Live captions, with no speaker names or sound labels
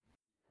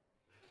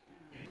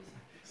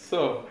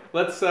So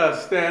let's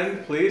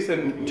stand, please,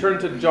 and turn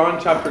to John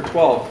chapter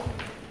 12.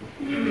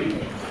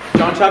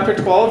 John chapter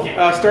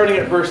 12, starting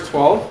at verse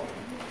 12.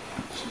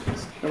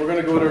 And we're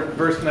going to go to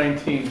verse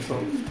 19.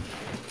 So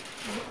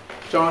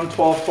John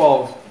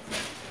 12:12.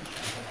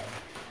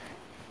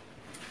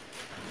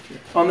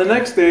 On the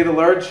next day, the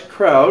large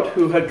crowd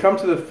who had come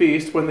to the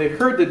feast, when they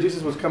heard that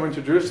Jesus was coming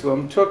to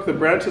Jerusalem, took the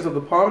branches of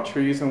the palm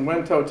trees and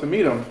went out to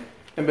meet him,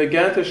 and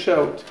began to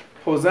shout,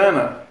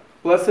 "Hosanna!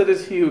 Blessed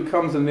is he who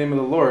comes in the name of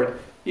the Lord,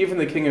 even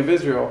the King of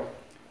Israel."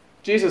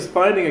 Jesus,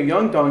 finding a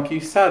young donkey,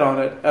 sat on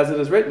it, as it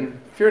is written,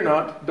 "Fear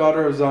not,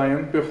 daughter of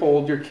Zion,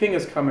 behold, your king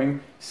is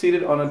coming,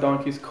 seated on a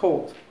donkey's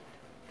colt."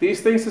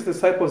 These things his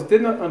disciples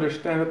did not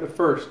understand at the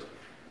first,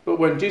 but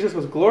when Jesus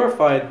was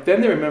glorified,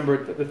 then they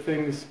remembered that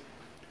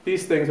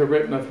these things are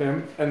written of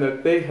him, and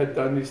that they had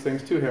done these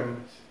things to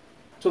him.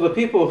 So the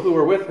people who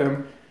were with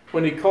him,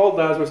 when he called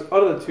Lazarus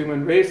out of the tomb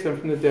and raised him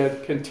from the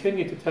dead,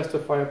 continued to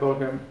testify about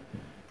him.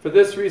 For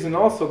this reason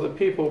also the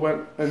people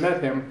went and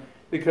met him,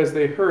 because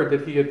they heard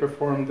that he had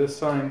performed this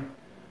sign.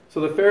 So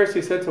the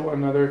Pharisees said to one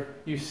another,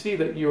 "You see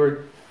that you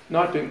are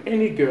not doing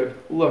any good.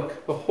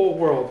 Look, the whole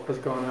world has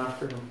gone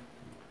after him."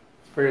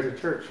 Let's pray as a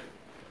church.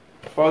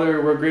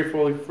 Father, we're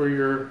grateful for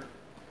your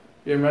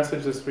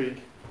message this week,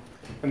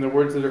 and the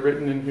words that are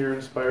written in here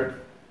inspired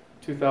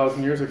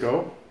 2,000 years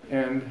ago.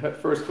 And at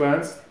first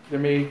glance, there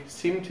may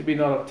seem to be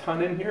not a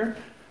ton in here,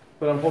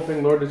 but I'm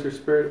hoping, Lord, as your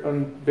Spirit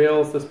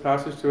unveils this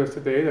passage to us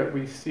today, that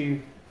we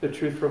see the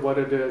truth for what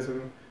it is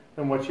and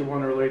what you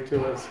want to relate to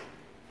us.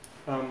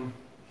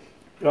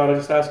 God, I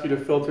just ask you to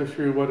filter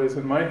through what is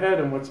in my head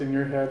and what's in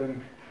your head,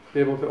 and be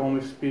able to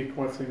only speak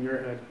what's in your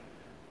head.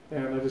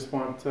 And I just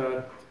want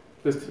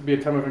this to be a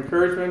time of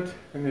encouragement,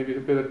 and maybe a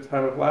bit of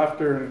time of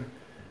laughter,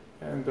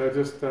 and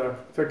just to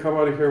come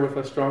out of here with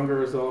a stronger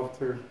resolve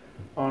to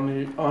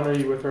honor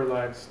you with our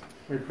lives.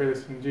 We pray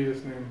this in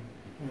Jesus' name.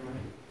 Amen.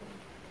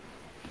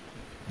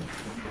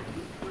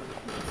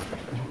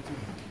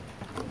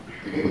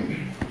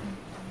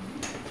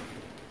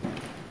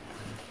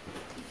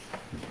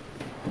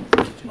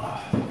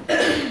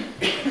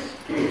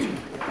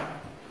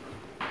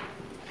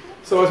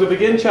 So as we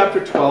begin chapter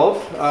 12,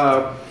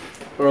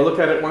 or look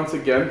at it once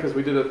again, because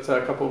we did it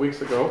a couple of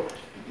weeks ago,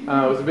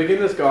 as we begin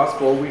this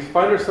gospel, we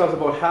find ourselves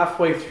about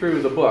halfway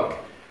through the book.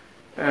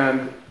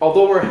 And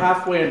although we're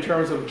halfway in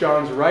terms of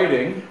John's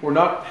writing, we're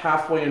not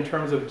halfway in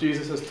terms of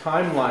Jesus'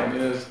 timeline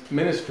in his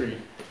ministry.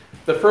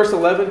 The first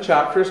 11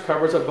 chapters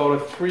covers about a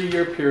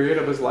 3-year period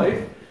of his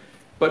life,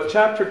 but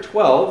chapter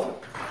 12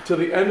 to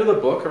the end of the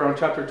book, around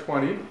chapter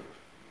 20,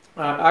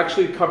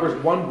 actually covers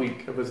 1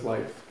 week of his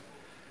life.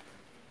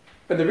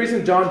 And the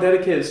reason John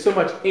dedicated so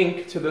much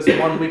ink to this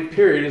 1-week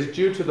period is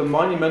due to the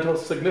monumental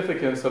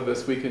significance of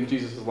this week in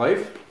Jesus'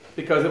 life,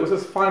 because it was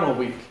his final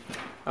week.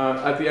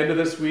 At the end of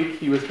this week,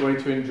 he was going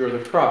to endure the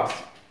cross.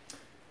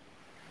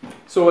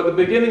 So at the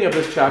beginning of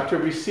this chapter,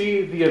 we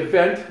see the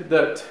event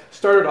that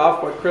started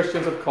off what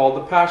Christians have called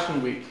the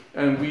Passion Week.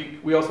 And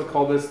we also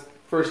call this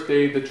first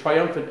day the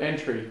triumphant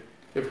entry.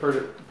 You've heard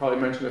it probably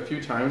mentioned a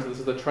few times. This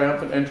is the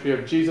triumphant entry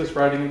of Jesus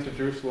riding into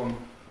Jerusalem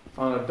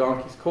on a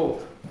donkey's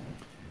colt.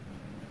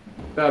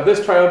 Now,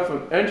 this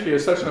triumphant entry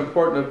is such an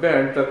important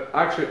event that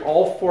actually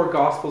all 4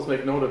 Gospels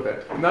make note of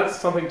it. And that's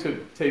something to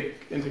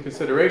take into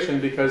consideration,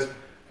 because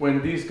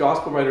when these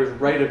Gospel writers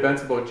write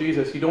events about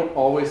Jesus, you don't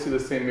always see the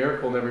same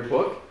miracle in every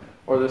book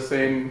or the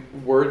same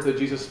words that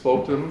Jesus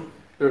spoke to them.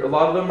 A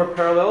lot of them are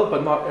parallel,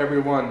 but not every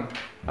one.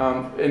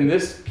 In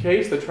this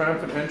case, the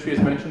triumphant entry is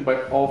mentioned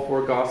by all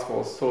 4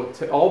 Gospels. So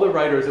to all the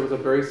writers, it was a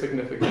very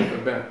significant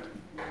event.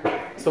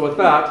 So with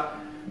that,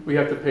 we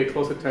have to pay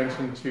close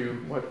attention to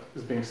what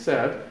is being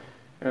said.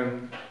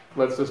 And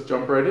let's just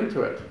jump right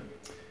into it.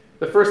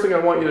 The first thing I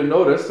want you to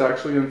notice,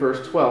 actually, in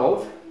verse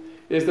 12,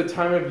 is the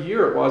time of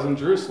year it was in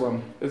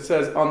Jerusalem. It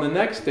says, "On the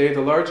next day, the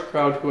large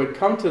crowd who had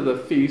come to the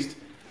feast,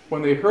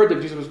 when they heard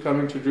that Jesus was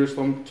coming to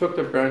Jerusalem, took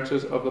the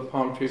branches of the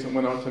palm trees and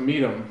went out to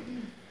meet him."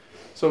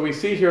 So we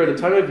see here the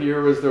time of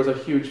year was there was a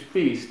huge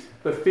feast.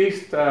 The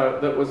feast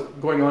that was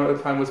going on at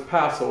the time was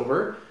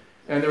Passover.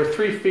 And there were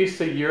 3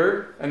 feasts a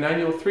year,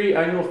 3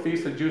 annual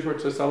feasts the Jews were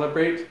to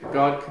celebrate.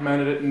 God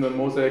commanded it in the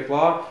Mosaic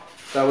Law.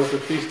 That was the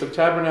Feast of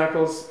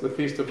Tabernacles, the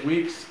Feast of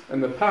Weeks,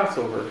 and the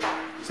Passover.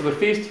 So the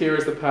feast here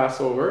is the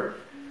Passover.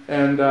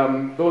 And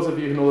those of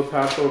you who know the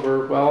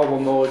Passover well will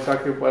know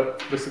exactly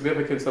what the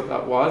significance of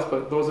that was.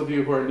 But those of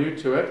you who are new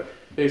to it,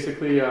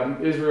 basically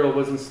Israel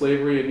was in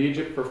slavery in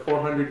Egypt for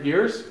 400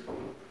 years.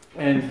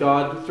 And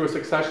God, through a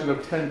succession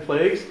of 10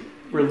 plagues,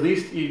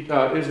 released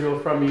Israel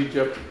from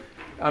Egypt.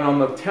 And on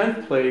the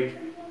 10th plague,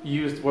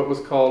 used what was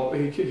called,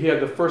 he had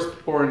the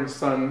firstborn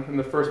son and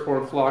the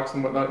firstborn flocks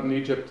and whatnot in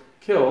Egypt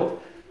killed,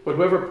 but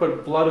whoever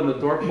put blood on the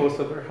doorposts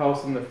of their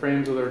house and the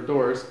frames of their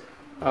doors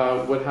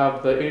would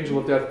have the angel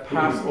of death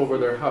pass over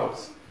their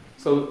house.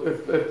 So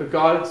if the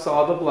God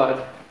saw the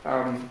blood,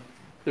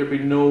 there'd be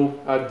no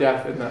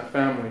death in that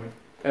family.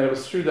 And it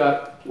was through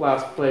that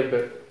last plague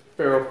that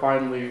Pharaoh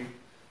finally,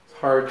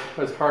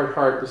 his hard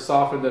heart was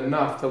softened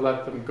enough to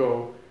let them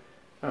go,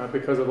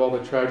 because of all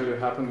the tragedy that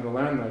happened in the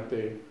land that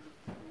day.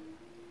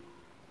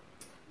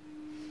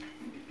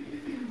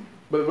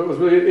 But what was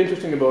really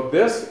interesting about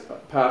this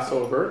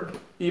Passover,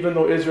 even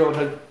though Israel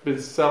had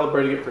been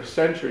celebrating it for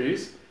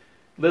centuries,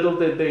 little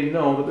did they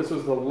know that this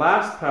was the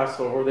last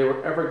Passover they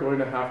were ever going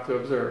to have to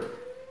observe.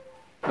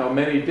 Now,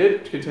 many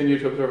did continue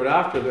to observe it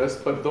after this,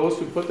 but those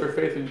who put their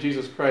faith in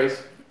Jesus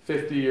Christ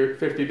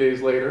 50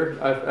 days later,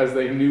 as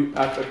they knew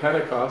at the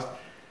Pentecost,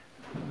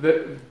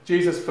 that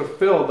Jesus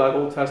fulfilled that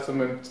Old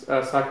Testament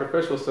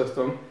sacrificial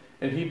system,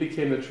 and he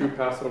became the true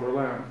Passover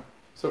lamb.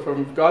 So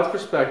from God's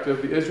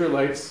perspective, the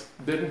Israelites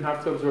didn't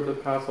have to observe the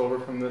Passover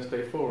from this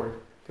day forward,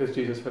 because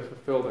Jesus had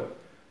fulfilled it.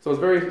 So it's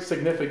very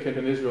significant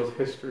in Israel's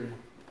history.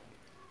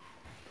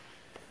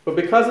 But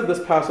because of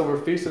this Passover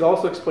feast, it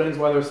also explains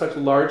why there were such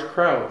large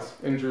crowds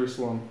in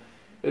Jerusalem.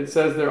 It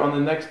says there, on the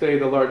next day,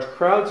 the large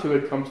crowds who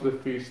had come to the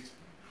feast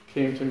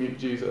came to meet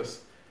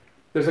Jesus.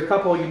 There's a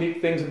couple of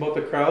unique things about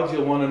the crowds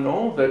you'll want to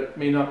know that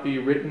may not be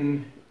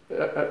written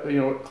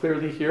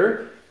clearly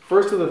here.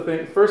 First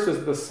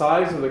is the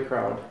size of the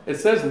crowd. It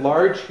says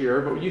large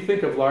here, but when you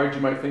think of large,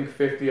 you might think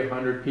 50,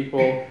 100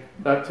 people.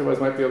 That to us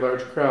might be a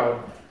large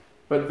crowd.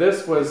 But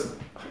this was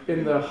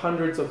in the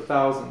hundreds of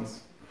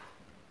thousands,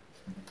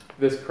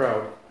 this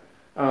crowd.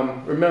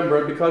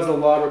 Remember, because the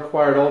law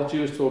required all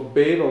Jews to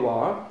obey the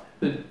law,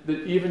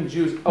 that even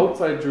Jews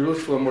outside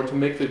Jerusalem were to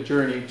make the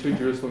journey to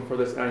Jerusalem for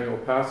this annual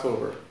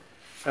Passover.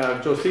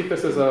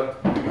 Josephus is a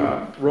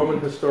Roman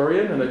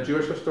historian and a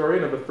Jewish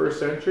historian of the first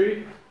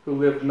century who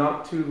lived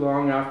not too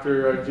long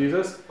after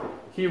Jesus.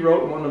 He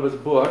wrote in one of his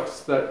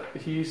books that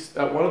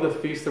at one of the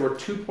feasts there were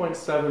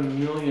 2.7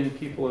 million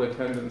people in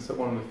attendance at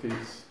one of the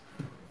feasts.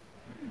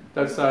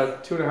 That's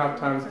 2.5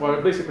 times, well,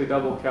 basically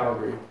double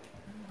Calgary,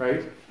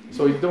 right?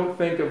 So you don't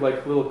think of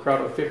like a little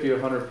crowd of 50 to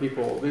 100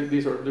 people.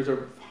 These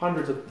are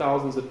hundreds of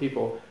thousands of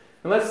people.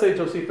 And let's say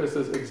Josephus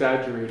is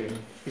exaggerating.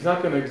 He's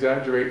not going to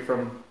exaggerate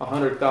from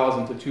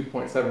 100,000 to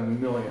 2.7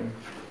 million.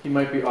 He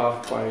might be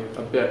off by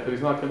a bit, but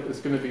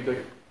it's going to be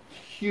like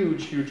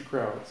huge, huge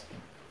crowds.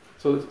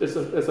 So it's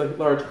a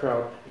large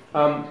crowd.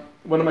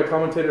 One of my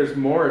commentators,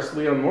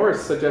 Leon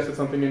Morris, suggested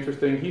something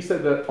interesting. He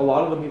said that a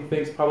lot of them he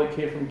thinks probably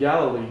came from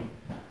Galilee.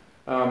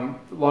 A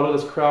lot of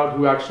this crowd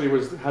who actually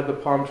had the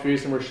palm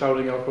trees and were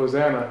shouting out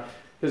Hosanna.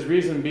 His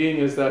reason being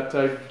is that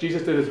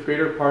Jesus did his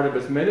greater part of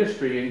his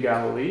ministry in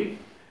Galilee,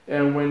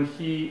 and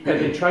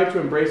they tried to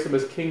embrace him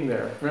as king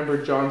there. Remember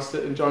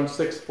in John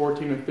 6,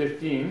 14 and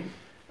 15,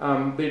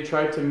 they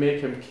tried to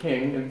make him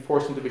king and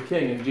force him to be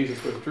king, and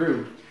Jesus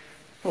withdrew.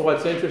 Well,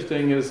 what's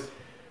interesting is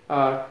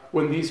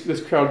when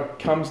this crowd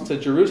comes to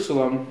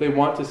Jerusalem, they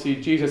want to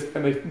see Jesus,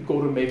 and they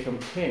go to make him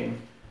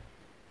king.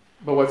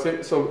 But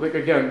so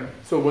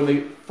when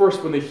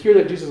they hear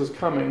that Jesus is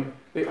coming,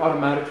 they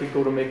automatically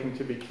go to make him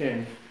to be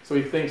king. So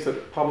he thinks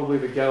that probably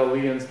the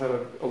Galileans had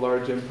a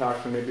large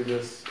impact on maybe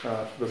this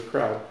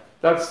crowd.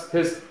 That's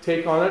his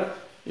take on it.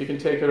 You can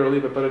take it or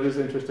leave it, but it is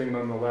interesting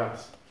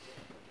nonetheless.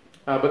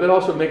 But it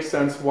also makes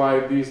sense why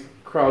these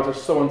crowds are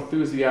so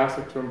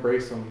enthusiastic to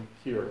embrace him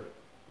here.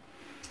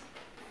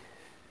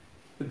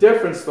 The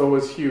difference, though,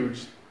 is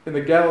huge. In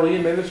the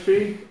Galilean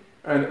ministry,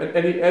 and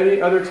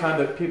any other time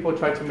that people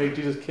tried to make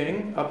Jesus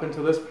king, up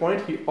until this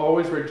point, he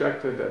always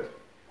rejected it.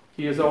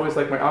 He is always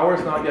like, my hour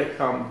is not yet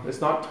come.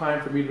 It's not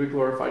time for me to be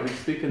glorified. He'd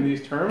speak in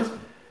these terms.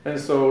 And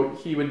so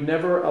he would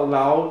never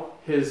allow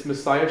his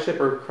messiahship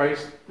or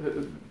Christ,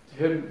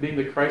 him being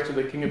the Christ or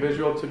the King of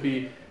Israel, to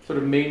be sort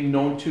of made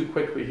known too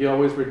quickly. He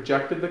always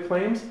rejected the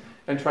claims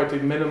and tried to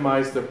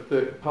minimize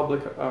the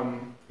public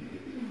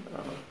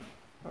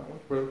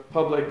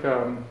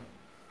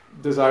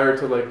desire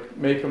to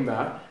make him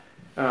that.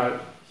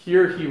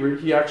 Here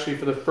he actually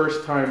for the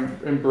first time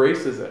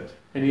embraces it,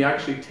 and he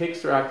actually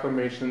takes their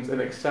acclamations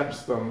and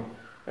accepts them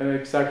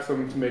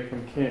to make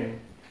him king.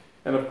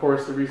 And of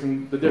course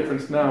the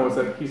difference now is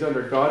that he's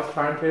under God's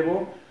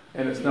timetable,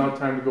 and it's now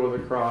time to go to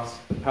the cross.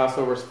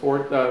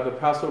 The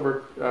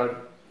Passover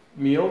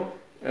meal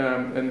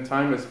and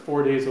time is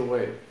 4 days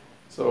away.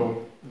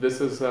 So this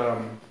is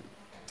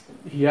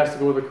he has to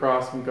go to the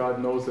cross, and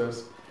God knows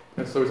this.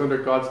 And so he's under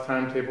God's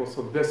timetable.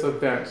 So this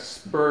event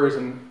spurs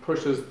and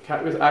acts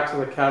as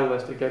a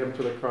catalyst to get him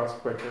to the cross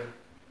quicker.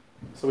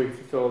 So he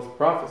fulfills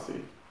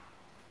prophecy.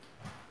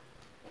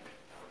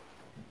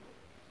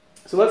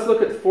 So let's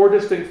look at 4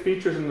 distinct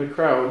features in the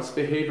crowd's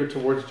behavior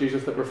towards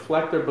Jesus that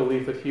reflect their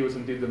belief that he was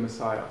indeed the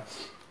Messiah.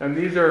 And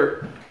these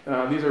are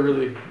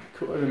really,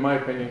 in my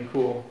opinion,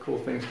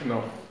 cool things to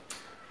know.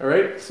 All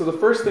right. So the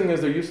first thing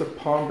is their use of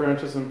palm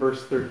branches in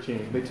verse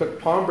 13. They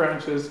took palm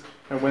branches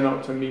and went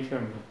out to meet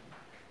him.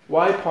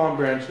 Why palm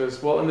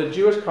branches? Well, in the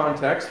Jewish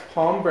context,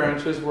 palm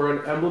branches were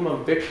an emblem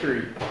of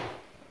victory.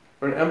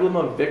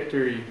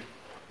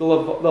 The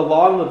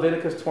law in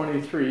Leviticus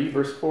 23,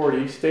 verse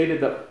 40, stated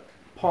that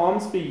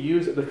palms be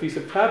used at the Feast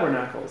of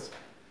Tabernacles.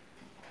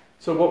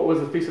 So what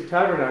was the Feast of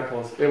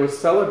Tabernacles? It was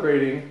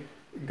celebrating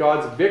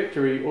God's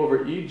victory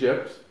over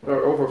Egypt,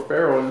 or over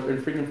Pharaoh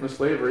and freedom from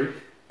slavery,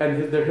 and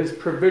his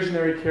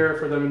provisionary care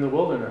for them in the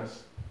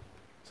wilderness.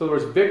 So there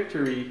was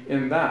victory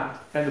in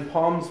that, and it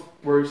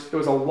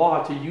was a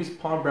law to use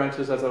palm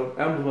branches as an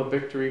emblem of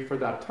victory for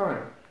that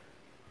time.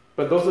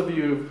 But those of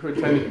you who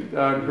attended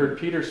and heard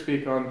Peter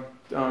speak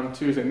on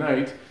Tuesday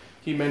night,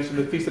 he mentioned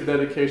the Feast of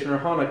Dedication or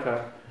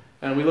Hanukkah.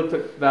 And we looked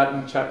at that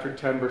in chapter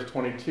 10, verse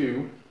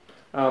 22.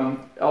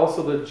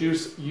 Also, the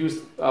Jews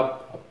used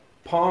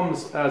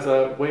palms as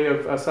a way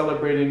of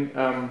celebrating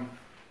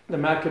the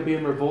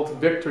Maccabean revolt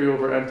victory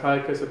over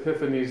Antiochus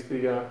Epiphanes,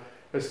 the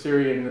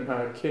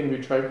Assyrian king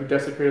who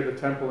desecrated the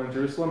temple in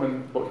Jerusalem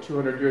and about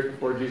 200 years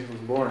before Jesus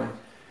was born.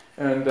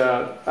 And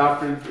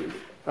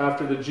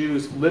after the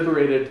Jews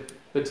liberated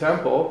the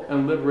temple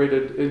and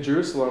liberated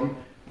Jerusalem,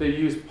 they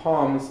used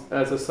palms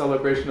as a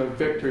celebration of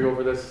victory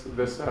over this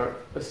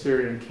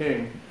Assyrian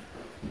king.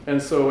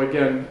 And so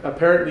again,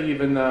 apparently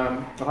even,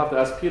 I'll have to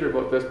ask Peter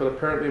about this, but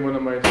apparently in one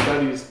of my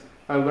studies,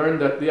 I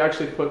learned that they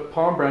actually put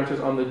palm branches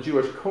on the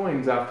Jewish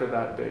coins after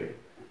that day.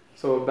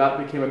 So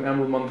that became an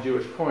emblem on the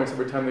Jewish coins.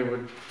 Every time they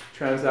would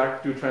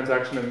do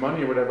transaction in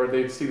money or whatever,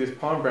 they'd see these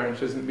palm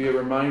branches and be a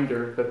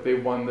reminder that they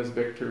won this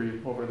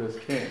victory over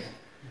this king.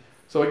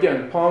 So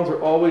again, palms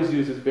are always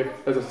used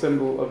as a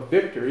symbol of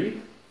victory.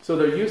 So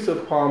their use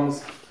of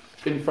palms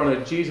in front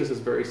of Jesus is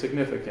very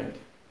significant,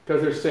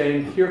 because they're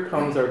saying, here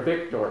comes our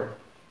victor.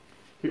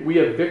 We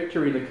have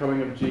victory in the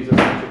coming of Jesus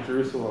into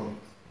Jerusalem.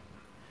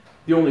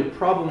 The only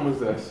problem was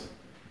this.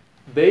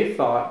 They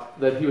thought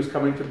that he was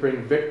coming to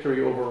bring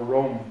victory over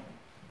Rome.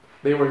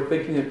 They were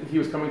thinking that he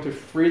was coming to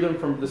free them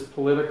from this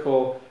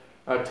political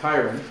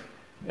tyrant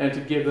and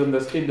to give them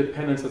this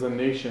independence as a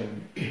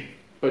nation.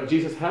 But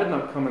Jesus had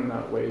not come in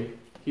that way.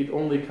 He'd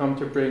only come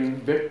to bring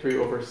victory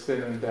over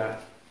sin and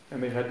death,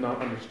 and they had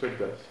not understood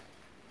this.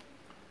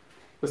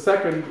 The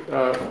second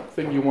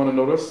thing you want to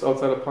notice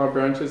outside of palm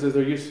branches is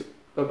their use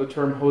of the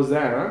term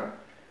Hosanna.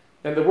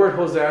 And the word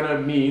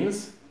Hosanna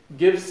means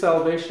give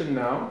salvation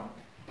now,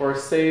 or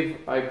save,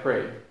 I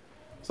pray.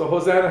 So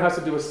Hosanna has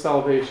to do with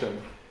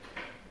salvation.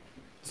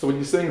 So when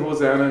you sing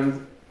Hosanna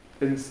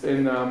in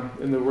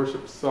the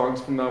worship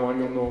songs from now on,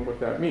 you'll know what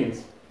that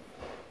means.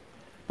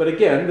 But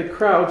again, the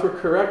crowds were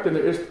correct in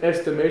their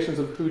estimations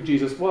of who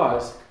Jesus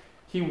was.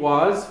 He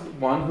was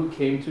one who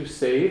came to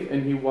save,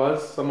 and he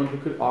was someone who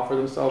could offer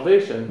them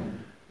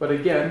salvation. But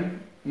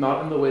again,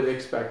 not in the way they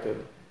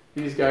expected.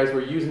 These guys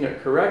were using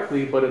it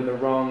correctly, but in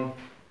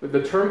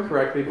the term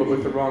correctly, but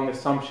with the wrong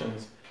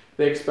assumptions.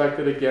 They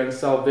expected, again,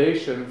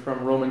 salvation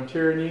from Roman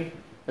tyranny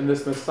and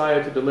this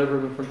Messiah to deliver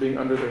them from being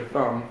under their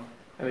thumb.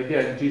 And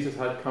again, Jesus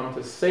had come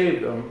to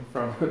save them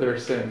from their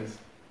sins.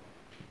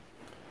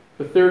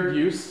 The third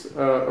use,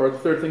 or the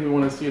third thing we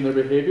want to see in their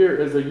behavior,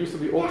 is their use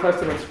of the Old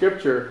Testament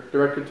scripture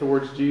directed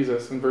towards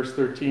Jesus in verse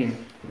 13.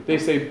 They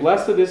say,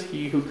 "Blessed is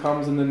he who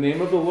comes in the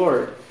name of the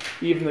Lord,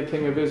 even the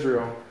King of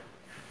Israel."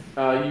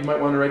 You might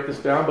want to write this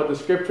down, but the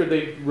scripture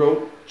they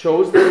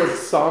chose there was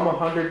Psalm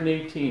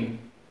 118.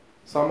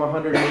 Psalm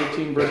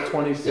 118, verse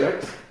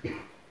 26.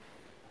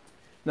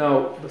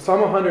 Now, the Psalm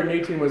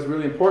 118 was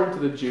really important to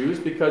the Jews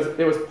because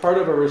it was part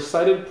of a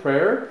recited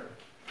prayer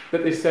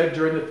that they said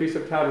during the Feast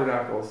of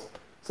Tabernacles.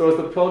 So as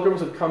the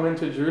pilgrims would come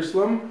into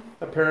Jerusalem,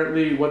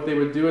 apparently what they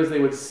would do is they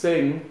would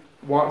sing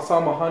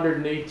Psalm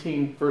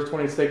 118, verse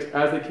 26,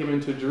 as they came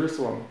into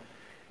Jerusalem.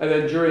 And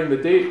then during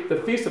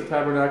the Feast of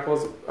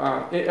Tabernacles,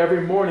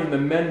 every morning the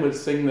men would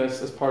sing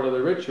this as part of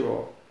the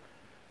ritual.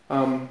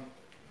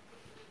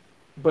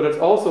 But it's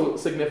also a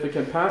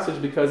significant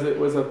passage because it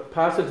was a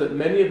passage that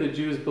many of the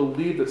Jews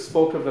believed that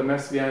spoke of the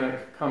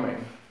Messianic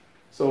coming.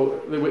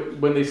 So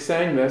when they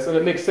sang this, and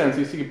it makes sense,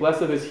 you see,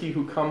 blessed is he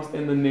who comes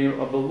in the name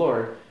of the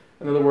Lord.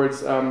 In other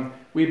words,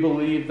 we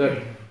believe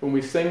that when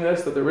we sing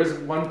this, that there is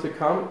one to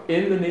come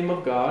in the name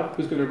of God,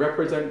 who's going to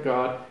represent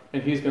God,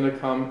 and he's going to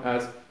come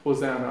as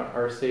Hosanna,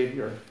 our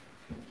Savior.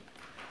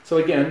 So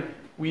again,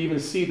 we even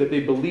see that they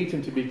believed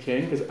him to be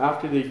king, because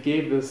after they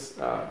gave this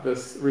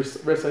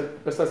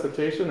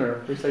recitation,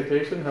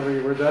 however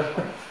you word that,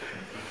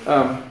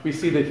 we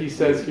see that he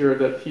says here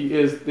that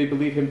they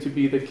believe him to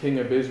be the King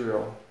of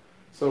Israel.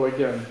 So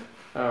again,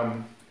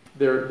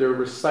 they're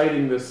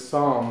reciting this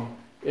psalm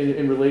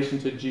in relation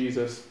to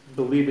Jesus,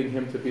 believing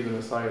him to be the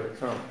Messiah to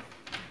come.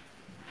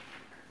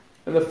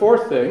 And the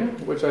fourth thing,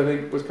 which I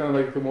think was kind of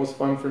like the most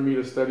fun for me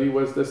to study,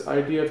 was this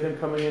idea of him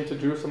coming into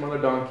Jerusalem on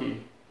a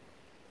donkey.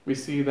 We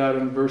see that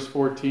in verse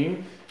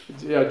 14.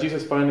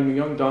 Jesus finding a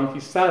young donkey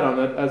sat on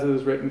it, as it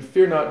is written,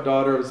 "Fear not,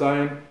 daughter of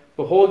Zion,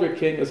 behold your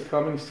king is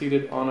coming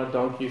seated on a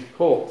donkey's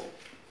colt."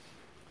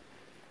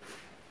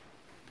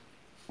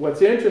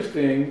 What's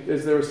interesting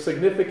is there was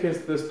significance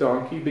to this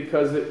donkey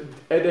because it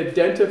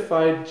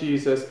identified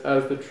Jesus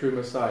as the true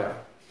Messiah.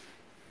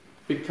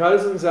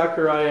 Because in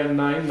Zechariah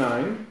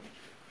 9:9,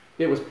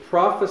 it was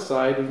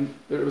prophesied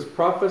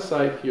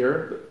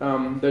here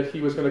that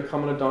he was going to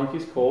come on a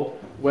donkey's colt.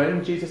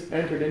 When Jesus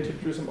entered into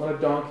Jerusalem on a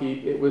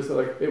donkey, it was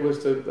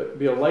to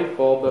be a light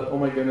bulb that, oh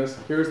my goodness,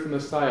 here's the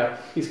Messiah.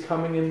 He's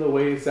coming in the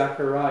way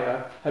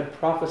Zechariah had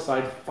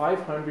prophesied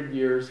 500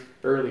 years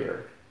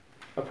earlier.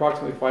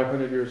 Approximately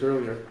 500 years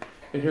earlier.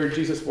 And here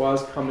Jesus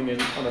was coming in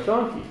on a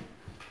donkey.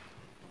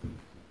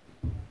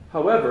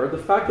 However, the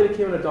fact that he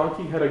came on a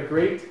donkey had a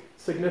great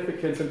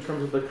significance in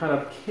terms of the kind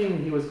of king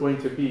he was going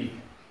to be.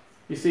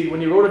 You see,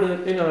 when he rode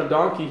in on a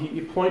donkey,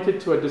 he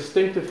pointed to a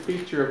distinctive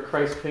feature of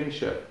Christ's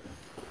kingship.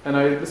 And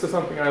this is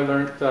something I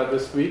learned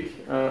this week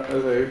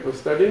as I was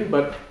studying.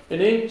 But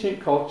in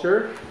ancient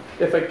culture,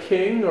 if a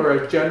king or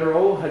a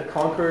general had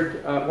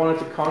wanted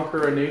to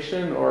conquer a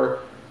nation, or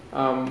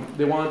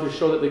they wanted to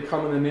show that they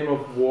come in the name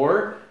of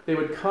war, they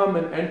would come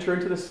and enter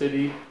into the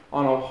city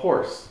on a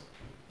horse,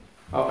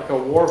 like a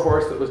war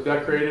horse that was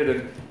decorated,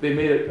 and they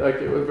made it like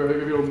it was a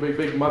very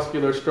big,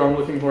 muscular,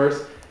 strong-looking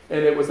horse,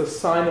 and it was a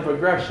sign of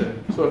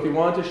aggression. So if you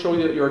wanted to show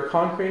you that you're a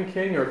conquering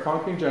king or a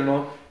conquering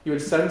general, you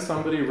would send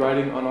somebody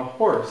riding on a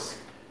horse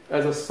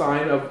as a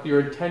sign of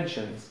your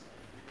intentions.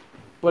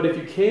 But if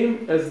you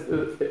came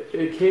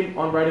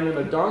on riding on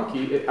a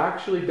donkey, it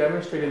actually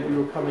demonstrated that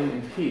you were coming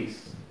in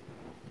peace.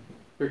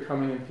 You're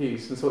coming in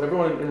peace. And so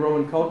everyone in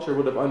Roman culture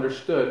would have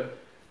understood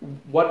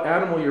what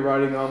animal you're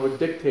riding on would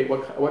dictate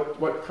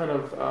what kind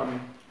of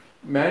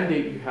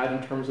mandate you had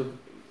in terms of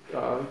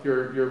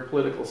your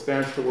political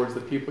stance towards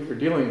the people you're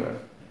dealing with.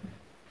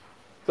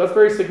 So that's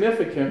very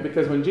significant,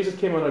 because when Jesus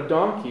came on a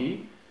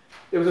donkey,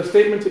 it was a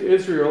statement to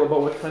Israel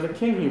about what kind of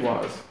king he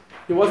was.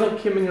 He wasn't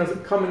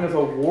coming as a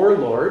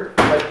warlord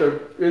like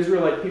the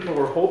Israelite people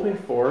were hoping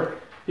for.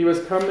 He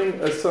was coming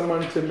as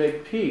someone to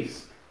make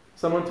peace,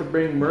 someone to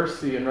bring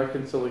mercy and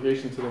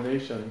reconciliation to the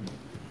nation.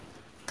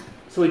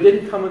 So he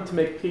didn't come to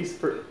make peace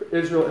for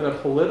Israel in a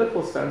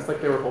political sense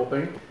like they were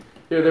hoping.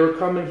 He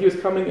was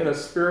coming in a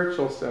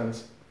spiritual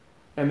sense,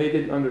 and they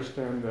didn't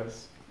understand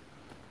this.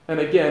 And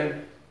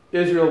again,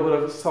 Israel would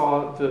have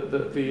saw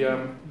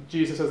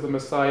Jesus as the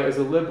Messiah, as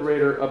a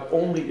liberator of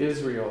only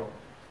Israel.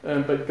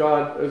 But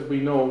God, as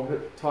we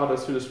know, taught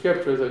us through the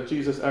scriptures that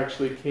Jesus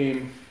actually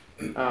came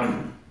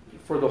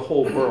for the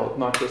whole world,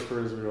 not just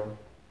for Israel.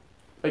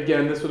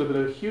 Again, this would have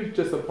been a huge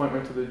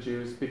disappointment to the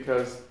Jews,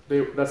 because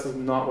this is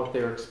not what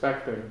they were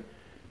expecting.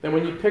 And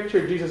when you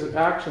picture Jesus'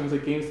 actions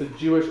against the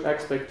Jewish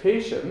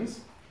expectations,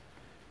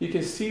 you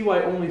can see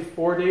why only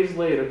 4 days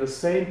later, the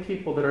same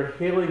people that are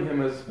hailing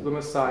him as the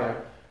Messiah,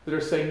 that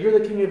are saying, "You're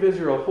the King of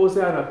Israel,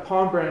 Hosanna,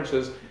 palm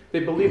branches,"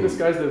 they believe this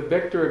guy's the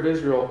victor of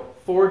Israel.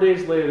 4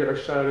 days later are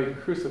shouting,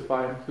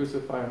 "Crucify him,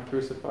 crucify him,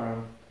 crucify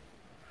him."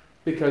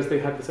 Because they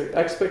had this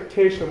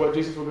expectation of what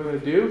Jesus was going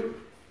to do,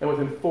 and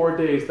within 4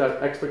 days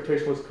that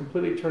expectation was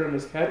completely turned on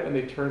his head, and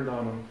they turned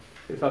on him.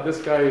 They thought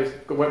this guy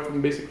went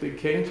from basically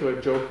king to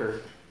a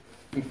joker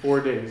in 4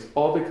 days,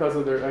 all because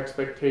of their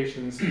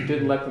expectations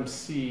didn't let them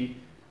see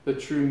the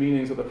true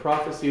meanings of the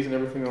prophecies and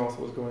everything else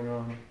that was going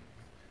on.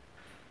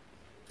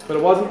 But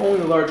it wasn't only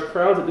the large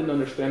crowds that didn't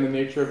understand the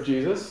nature of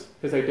Jesus,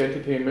 his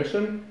identity and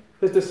mission.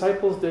 His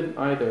disciples didn't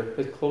either,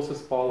 his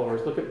closest followers.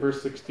 Look at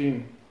verse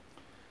 16.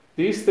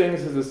 These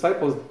things his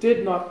disciples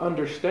did not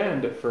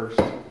understand at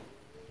first.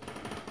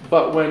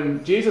 But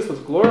when Jesus was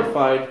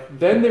glorified,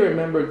 then they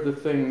remembered the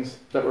things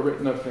that were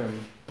written of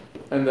him,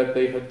 and that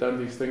they had done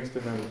these things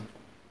to him.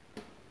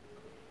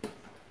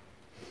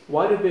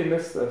 Why did they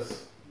miss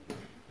this?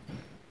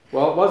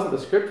 Well, it wasn't the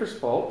scripture's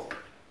fault.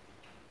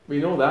 We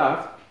know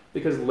that,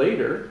 because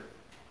later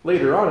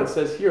on it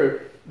says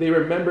here, they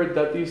remembered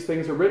that these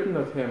things are written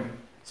of him.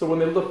 So when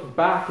they look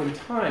back in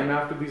time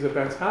after these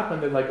events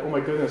happened, they're like, "Oh my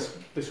goodness,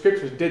 the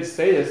scriptures did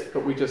say this,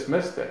 but we just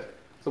missed it."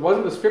 So it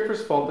wasn't the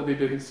scripture's fault that they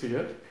didn't see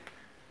it.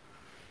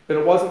 And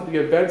it wasn't the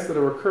events that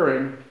are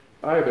occurring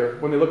either.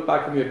 When they look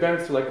back on the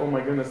events, they're like, "Oh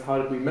my goodness,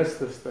 how did we miss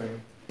this thing?"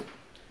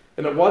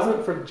 And it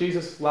wasn't for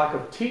Jesus' lack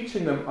of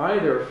teaching them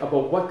either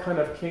about what kind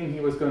of king he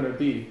was going to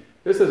be.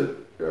 This is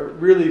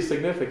really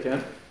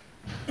significant.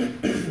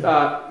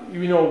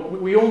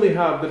 We only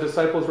have the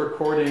disciples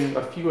recording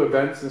a few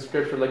events in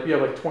Scripture. Like we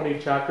have like 20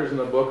 chapters in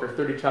the book or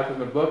 30 chapters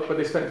in the book, but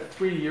they spent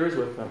 3 years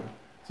with them.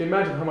 So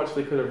imagine how much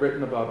they could have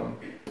written about them.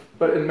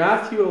 But in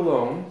Matthew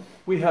alone,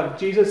 we have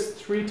Jesus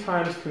 3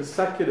 times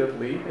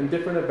consecutively in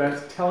different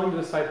events telling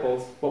the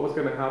disciples what was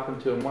going to happen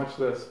to him. Watch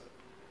this.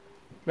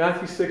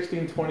 Matthew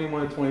 16,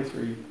 21 and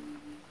 23.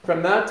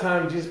 From that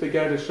time, Jesus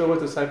began to show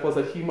his disciples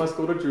that he must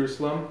go to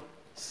Jerusalem,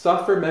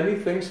 suffer many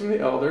things from the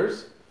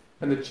elders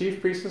and the chief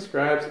priests and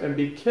scribes, and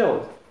be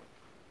killed,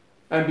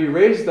 and be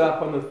raised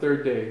up on the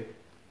 3rd day.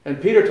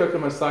 And Peter took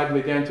him aside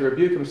and began to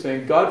rebuke him,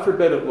 saying, "God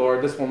forbid it,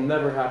 Lord, this will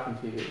never happen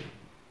to you."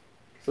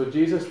 So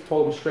Jesus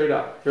told him straight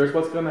up, here's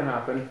what's going to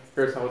happen,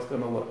 here's how it's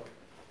going to look.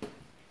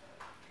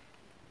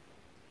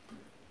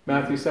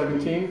 Matthew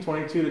 17,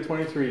 22 to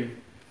 23.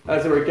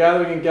 As they were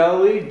gathering in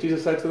Galilee,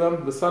 Jesus said to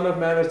them, "The Son of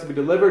Man is to be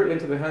delivered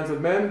into the hands of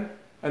men,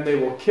 and they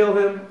will kill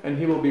him, and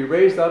he will be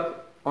raised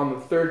up on the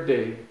 3rd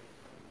day."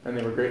 And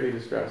they were greatly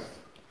distressed.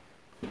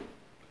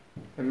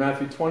 In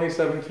Matthew 20,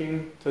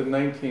 17 to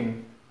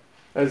 19.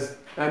 As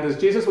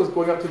Jesus was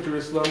going up to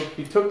Jerusalem,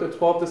 he took the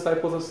 12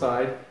 disciples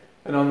aside,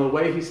 and on the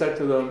way he said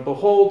to them,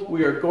 "Behold,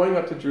 we are going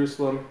up to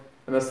Jerusalem,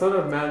 and the Son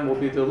of Man will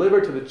be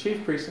delivered to the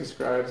chief priests and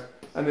scribes,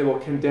 and they will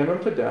condemn him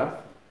to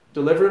death,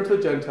 deliver him to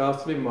the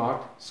Gentiles to be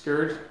mocked,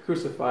 scourged,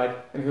 crucified,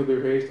 and he'll be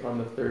raised on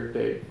the 3rd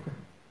day."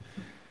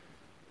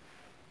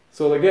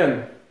 So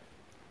again,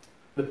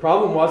 the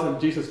problem wasn't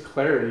Jesus'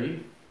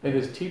 clarity in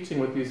his teaching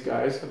with these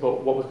guys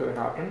about what was going to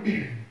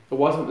happen. It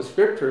wasn't the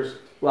scriptures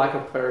lack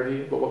of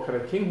clarity about what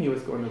kind of king he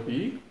was going to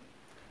be.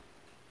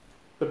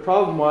 The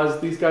problem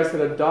was these guys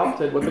had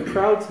adopted what the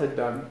crowds had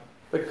done.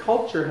 The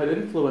culture had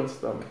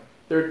influenced them.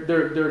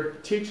 Their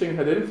teaching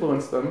had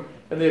influenced them,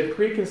 and they had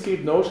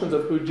preconceived notions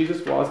of who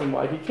Jesus was and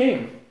why he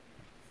came.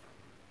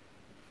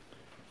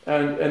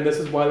 And this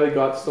is why they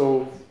got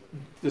so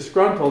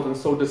disgruntled and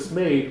so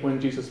dismayed when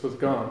Jesus was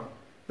gone.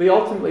 They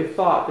ultimately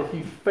thought that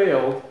he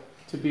failed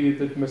to be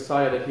the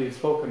Messiah that he had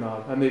spoken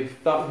of, and they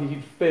thought he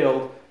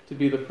failed to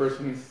be the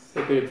person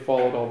that they had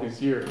followed all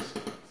these years.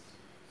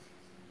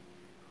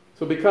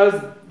 So because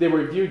they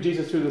viewed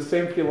Jesus through the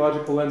same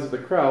theological lens as the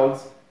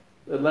crowds,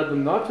 it led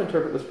them not to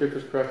interpret the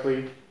scriptures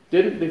correctly,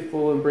 didn't they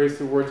fully embrace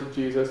the words of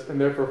Jesus, and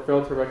therefore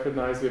failed to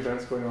recognize the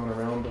events going on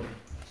around them.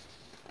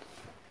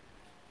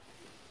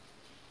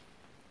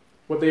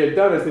 What they had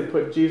done is they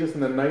put Jesus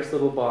in a nice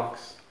little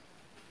box.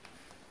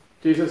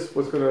 Jesus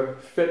was going to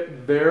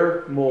fit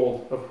their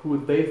mold of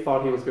who they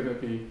thought he was going to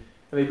be.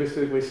 And they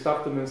basically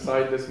stuffed him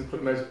inside this and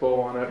put a nice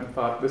bow on it and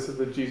thought, this is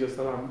the Jesus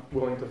that I'm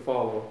willing to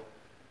follow.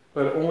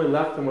 But it only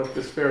left them with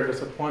despair and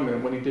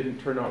disappointment when he didn't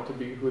turn out to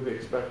be who they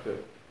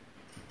expected.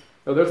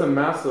 Now there's a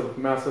massive,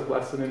 massive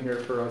lesson in here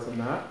for us in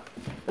that.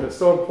 And it's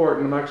so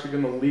important, I'm actually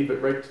going to leave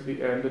it right to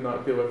the end and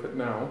not deal with it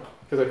now.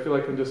 Because I feel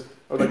like I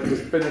would like to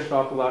just finish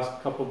off the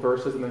last couple of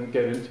verses and then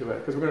get into it.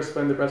 Because we're going to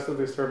spend the rest of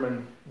this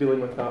sermon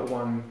dealing with that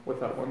one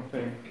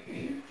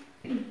thing.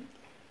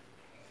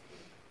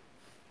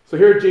 So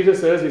here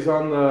Jesus is, he's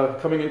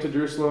coming into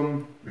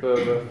Jerusalem.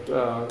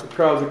 The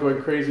crowds are going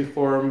crazy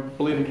for him,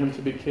 believing him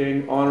to be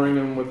king, honoring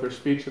him with their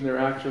speech and their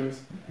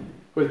actions.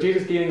 With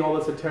Jesus gaining all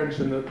this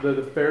attention,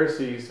 the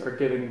Pharisees are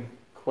getting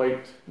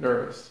quite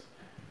nervous.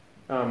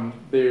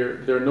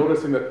 They're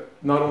noticing that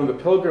not only the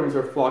pilgrims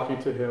are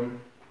flocking to him,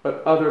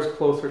 but others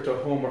closer to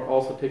home are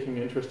also taking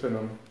interest in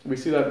him. We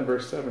see that in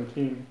verse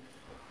 17.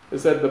 It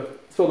said,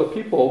 so the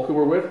people who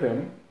were with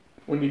him,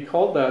 when he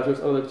called Lazarus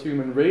out of the tomb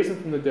and raised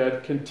him from the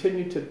dead,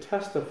 continued to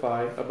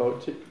testify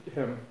about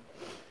him.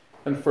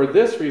 And for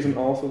this reason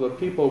also the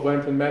people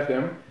went and met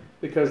him,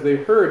 because they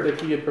heard that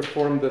he had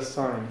performed this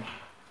sign.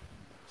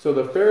 So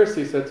the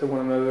Pharisees said to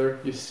one another,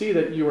 you see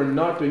that you are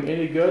not doing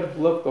any good?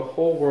 Look, the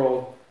whole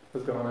world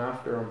has gone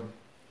after him.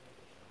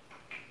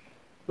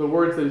 The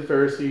words that the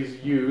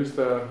Pharisees used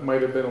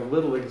might have been a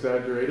little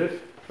exaggerated,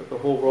 that the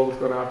whole world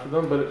has gone after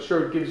them, but it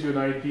sure gives you an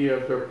idea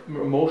of their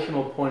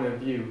emotional point of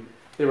view.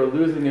 They were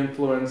losing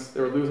influence,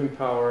 they were losing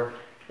power,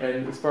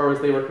 and as far as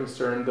they were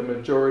concerned,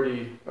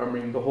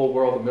 the whole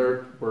world, in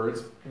their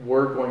words,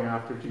 were going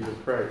after Jesus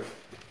Christ.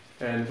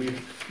 And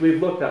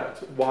we've looked at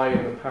why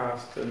in the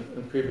past and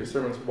in previous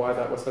sermons, why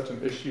that was such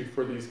an issue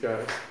for these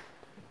guys.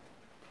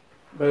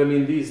 But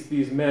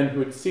these men who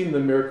had seen the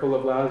miracle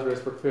of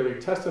Lazarus were clearly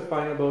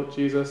testifying about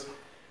Jesus,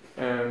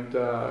 and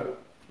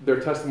their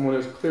testimony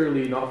was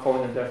clearly not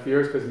falling on deaf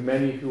ears, because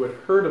many who had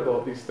heard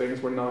about these things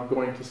were now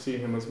going to see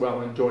him as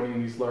well and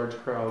joining these large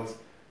crowds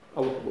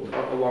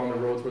along the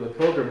roads where the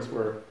pilgrims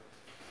were.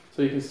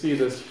 So you can see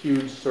this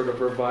huge sort of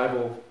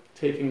revival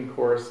taking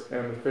course,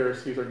 and the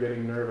Pharisees are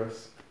getting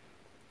nervous.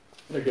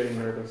 They're getting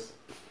nervous.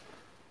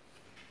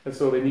 And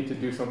so they need to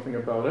do something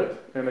about it.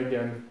 And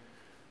again,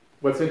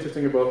 what's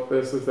interesting about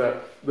this is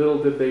that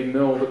little did they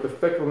know that the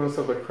fickleness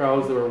of the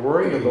crowds they were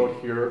worrying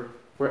about here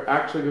were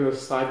actually going to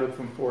side with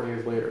him 4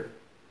 days later.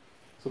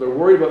 So they're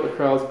worried about the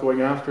crowds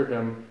going after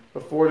him,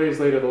 but 4 days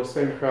later those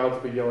same crowds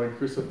will be yelling,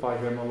 crucify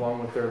him,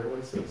 along with their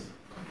voices.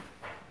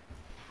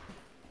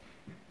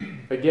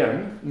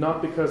 Again,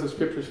 not because the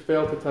scriptures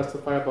failed to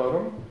testify about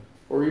him,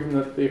 or even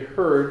that they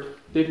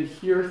didn't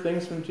hear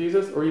things from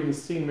Jesus, or even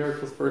see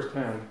miracles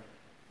firsthand.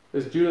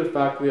 It's due to the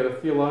fact that they had a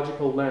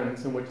theological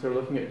lens in which they're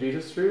looking at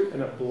Jesus through,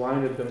 and it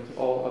blinded them to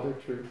all other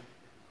truth.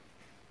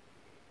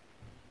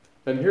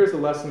 And here's the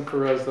lesson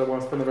for us that I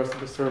want to spend the rest of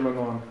the sermon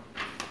on.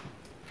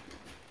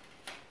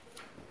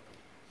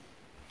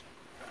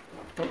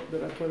 Oh,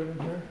 did I put it in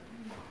here?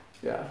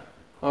 Yeah.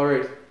 All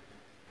right.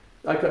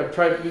 I've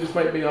tried, this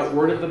might be not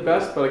worded the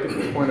best, but I get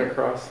the point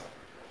across.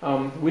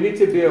 We need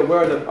to be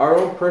aware that our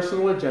own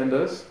personal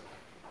agendas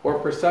or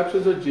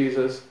perceptions of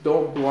Jesus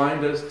don't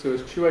blind us to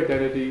his true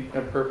identity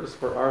and purpose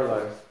for our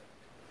lives.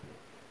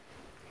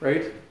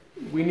 Right?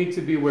 We need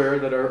to be aware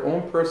that our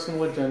own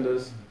personal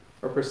agendas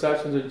or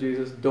perceptions of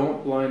Jesus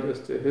don't blind us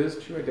to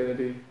his true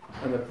identity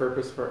and the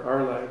purpose for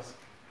our lives.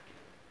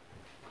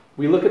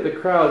 We look at the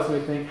crowds and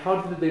we think,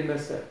 how did they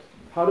miss it?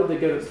 How did they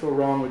get it so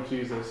wrong with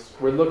Jesus?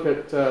 We look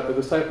at the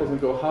disciples and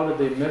go, how did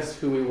they miss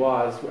who he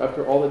was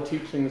after all the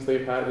teachings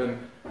they've had and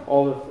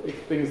all the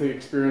things they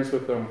experienced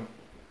with him?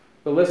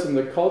 But listen,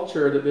 the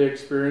culture that they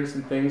experienced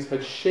and things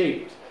had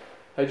shaped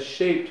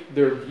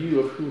their view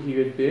of who he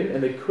had been,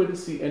 and they couldn't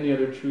see any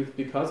other truth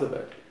because of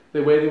it.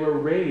 The way they were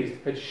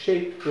raised had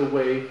shaped the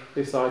way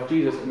they saw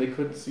Jesus, and they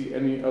couldn't see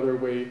any other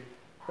way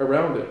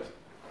around it.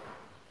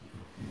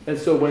 And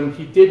so when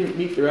he didn't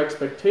meet their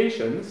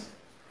expectations,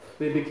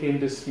 they became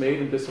dismayed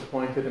and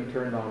disappointed and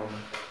turned on him.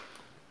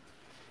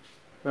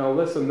 Now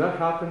listen, that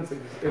happens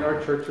in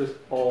our churches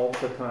all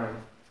the time.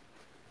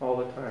 All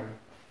the time.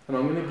 And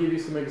I'm going to give you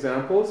some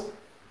examples.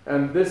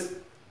 And this,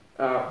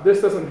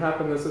 this doesn't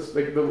happen. This is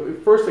like the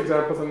first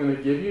examples I'm going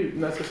to give you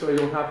necessarily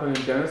don't happen in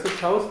Genesis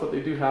House, but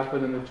they do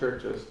happen in the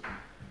churches.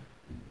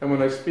 And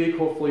when I speak,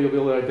 hopefully you'll be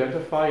able to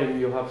identify and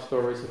you'll have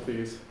stories of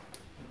these.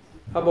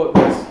 How about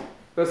this?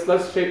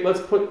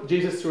 Let's put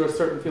Jesus through a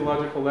certain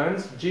theological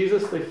lens.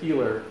 Jesus the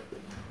healer.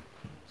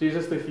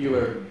 Jesus the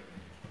healer.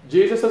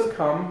 Jesus has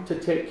come to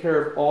take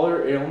care of all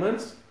your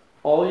ailments.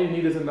 All you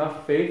need is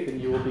enough faith and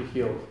you will be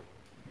healed.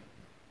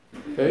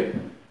 Okay?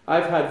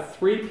 I've had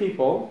 3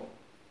 people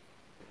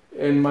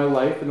in my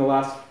life in the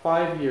last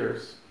 5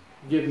 years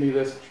give me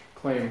this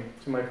claim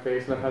to my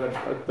face, and I've had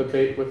a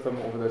debate with them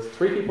over this.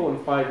 3 people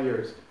in 5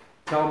 years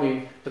tell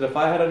me that if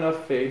I had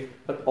enough faith,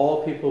 that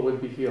all people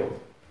would be healed.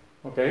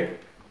 Okay?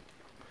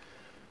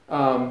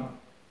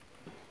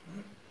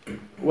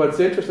 What's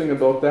interesting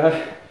about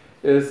that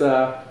is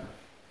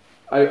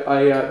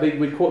they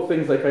would quote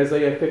things like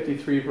Isaiah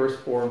 53 verse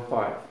 4 and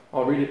 5.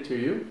 I'll read it to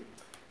you.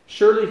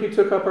 Surely he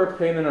took up our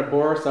pain and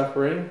bore our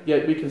suffering,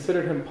 yet we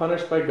considered him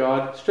punished by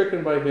God,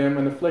 stricken by him,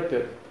 and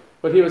afflicted.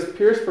 But he was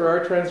pierced for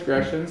our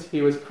transgressions,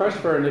 he was crushed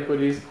for our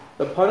iniquities.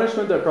 The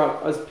punishment that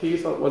brought us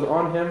peace was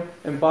on him,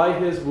 and by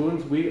his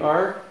wounds we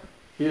are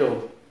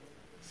healed.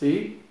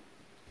 See?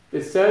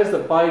 It says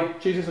that by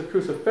Jesus'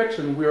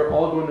 crucifixion we are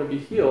all going to be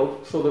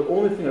healed, so the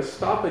only thing that's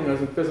stopping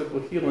us in physical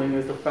healing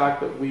is the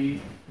fact that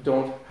we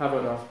don't have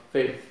enough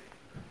faith.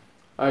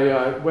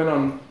 I went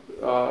on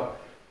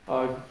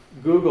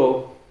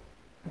Google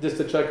just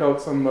to check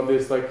out some of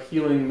these like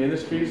healing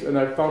ministries, and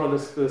I found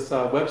this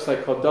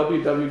website called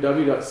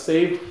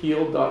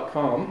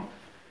www.savedhealed.com,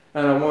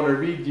 and I want to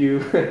read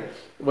you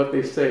what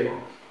they say.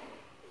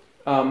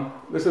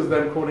 This is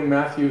them quoting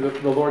Matthew,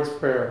 the Lord's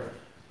Prayer.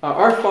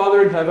 Our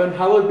Father in heaven,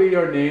 hallowed be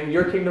your name,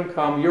 your kingdom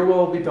come, your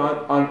will be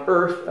done on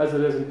earth as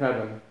it is in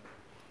heaven.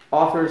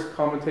 Authors,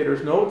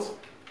 commentators, notes,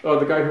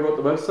 the guy who wrote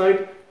the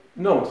website,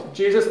 note,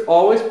 Jesus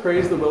always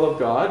prays the will of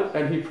God,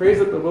 and he prays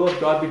that the will of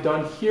God be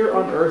done here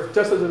on earth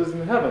just as it is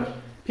in heaven.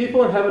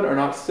 People in heaven are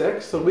not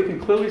sick, so we can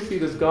clearly see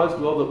it as God's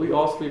will that we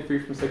also be free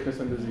from sickness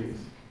and disease.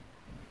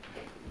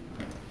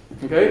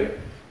 Okay?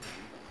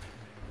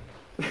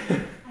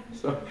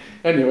 So,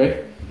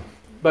 anyway,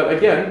 but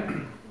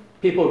again,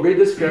 people read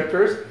the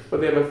scriptures,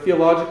 but they have a they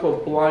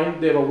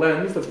have a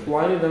lens that's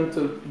blinding them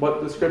to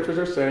what the scriptures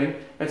are saying,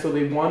 and so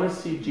they want to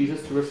see Jesus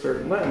through a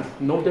certain lens.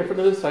 No different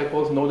than the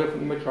disciples, no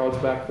different than the crowds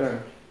back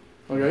then.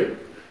 Okay?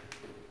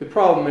 The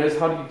problem is,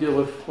 how do you deal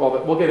with,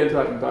 well, we'll get into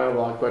that in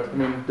dialogue, but I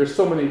mean, there's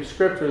so many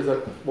scriptures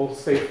that will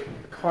say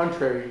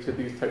contrary to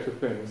these types of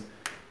things.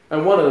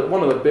 And one of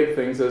the big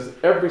things is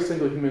every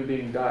single human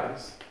being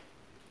dies.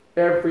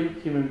 Every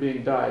human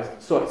being dies.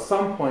 So at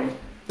some point,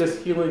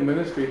 this healing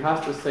ministry has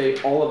to say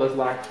all of us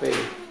lack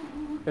faith.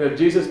 And if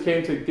Jesus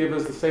came to give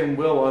us the same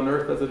will on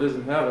earth as it is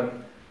in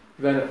heaven,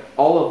 then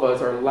all of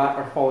us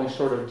are falling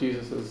short of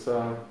Jesus'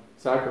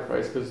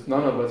 sacrifice, because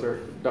none of us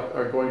are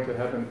going to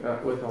heaven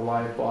with a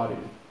live body.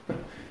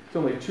 There's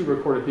only 2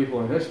 recorded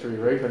people in history,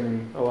 right? I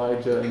mean,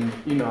 Elijah and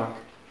Enoch.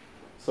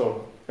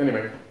 So,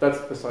 anyway, that's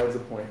besides the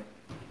point.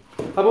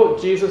 How about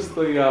Jesus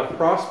the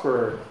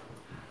Prosperer?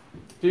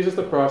 Jesus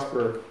the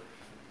Prosperer.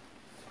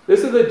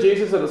 This is the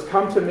Jesus that has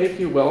come to make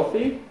you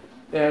wealthy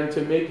and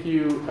to make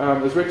you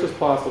as rich as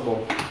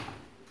possible.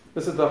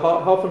 This is the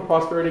health and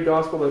prosperity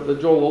gospel, the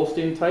Joel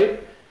Osteen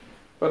type.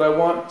 But I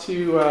want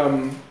to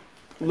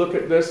look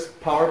at this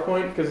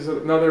PowerPoint because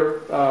it's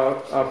another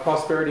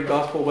prosperity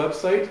gospel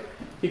website.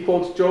 He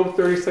quotes Job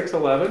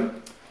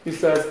 36:11. He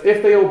says,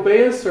 "If they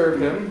obey and serve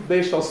him,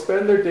 they shall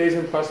spend their days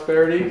in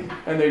prosperity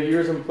and their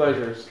years in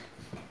pleasures."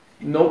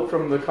 Note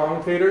from the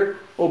commentator,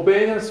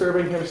 obeying and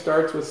serving him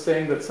starts with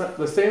saying that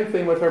the same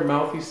thing with our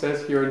mouth he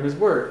says here in his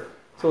word.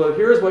 So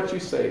here's what you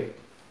say.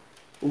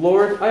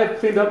 Lord, I have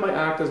cleaned up my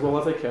act as well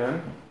as I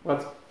can. Well,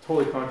 that's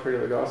totally contrary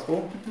to the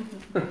gospel.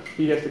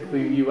 He has to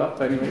clean you up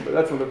anyway, but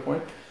that's another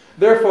point.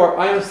 Therefore,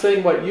 I am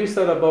saying what you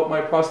said about my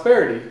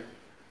prosperity.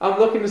 I'm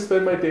looking to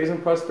spend my days in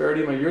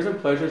prosperity, my years in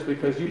pleasures,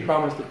 because you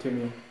promised it to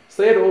me.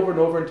 Say it over and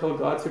over until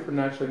God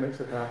supernaturally makes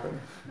it happen.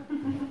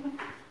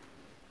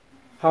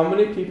 How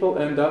many people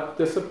end up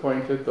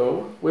disappointed,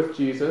 though, with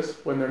Jesus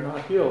when they're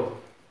not healed?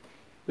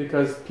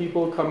 Because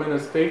people come in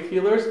as faith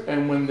healers,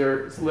 and when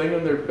they're laying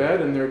on their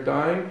bed and they're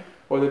dying,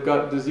 or they've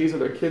got disease or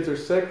their kids are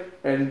sick,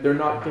 and they're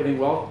not getting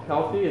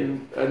healthy,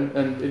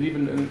 and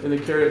even in the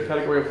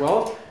category of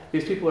wealth,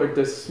 these people are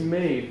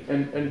dismayed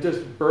and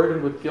just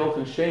burdened with guilt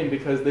and shame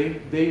because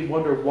they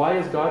wonder, why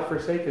has God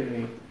forsaken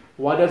me?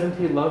 Why doesn't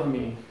he love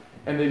me?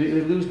 And they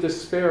lose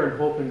despair and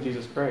hope in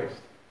Jesus Christ.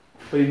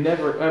 But he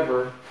never,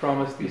 ever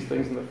promised these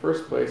things in the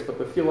first place, but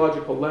the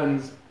theological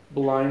lens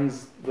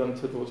blinds them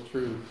to those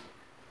truths.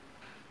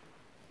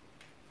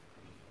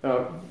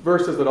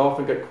 Verses that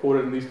often get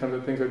quoted in these kinds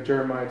of things are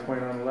Jeremiah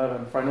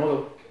 29:11. For I know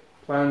the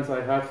plans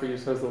I have for you,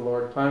 says the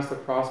Lord, plans to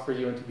prosper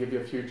you and to give you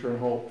a future and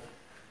hope.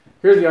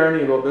 Here's the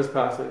irony about this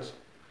passage.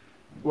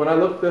 When I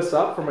looked this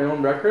up from my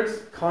own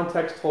records,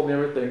 context told me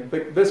everything.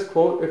 This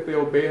quote, if they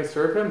obey and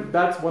serve him,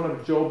 that's one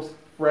of Job's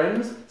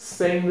friends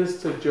saying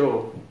this to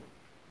Job.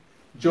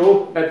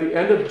 Job, at the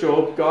end of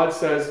Job, God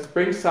says,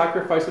 bring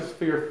sacrifices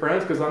for your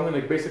friends because I'm going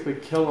to basically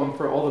kill them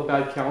for all the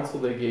bad counsel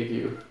they gave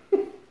you.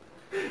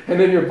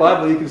 And in your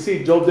Bible, you can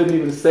see Job didn't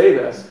even say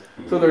this.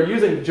 So they're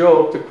using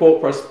Job to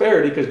quote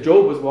prosperity because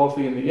Job was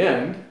wealthy in the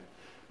end,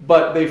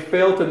 but they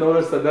failed to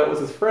notice that that was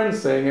his friend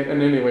saying it.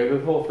 And anyway,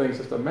 the whole thing's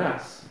just a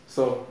mess.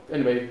 So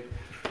anyway,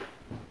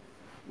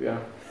 yeah.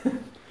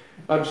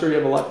 I'm sure you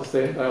have a lot to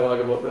say in dialogue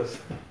about this.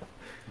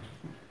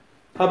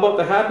 How about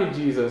the happy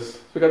Jesus?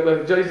 We got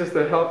the Jesus,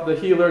 the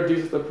healer,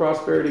 Jesus, the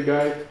prosperity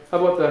guy.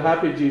 How about the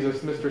happy Jesus,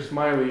 Mr.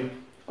 Smiley?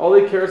 All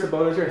he cares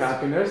about is your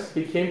happiness.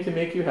 He came to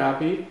make you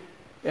happy,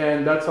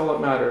 and that's all that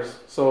matters.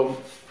 So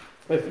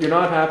if you're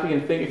not happy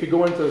and if you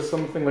go into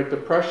something like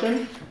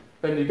depression,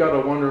 then you got to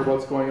wonder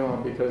what's going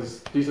on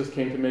because Jesus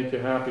came to make you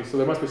happy. So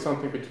there must be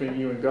something between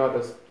you and God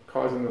that's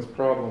causing this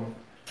problem.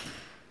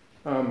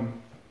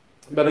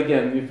 But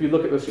again, if you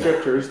look at the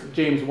scriptures,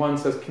 James 1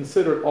 says,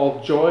 consider it all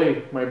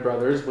joy, my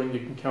brothers, when you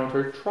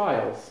encounter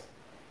trials,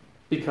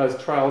 because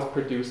trials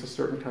produce a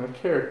certain kind of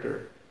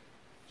character.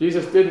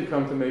 Jesus didn't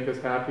come to make us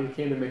happy, he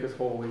came to make us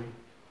holy.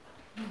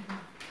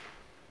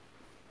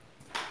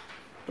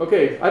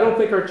 Okay, I don't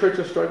think our church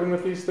is struggling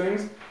with these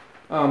things.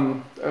 I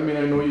mean,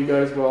 I know you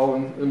guys well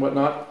and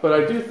whatnot, but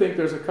I do think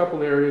there's a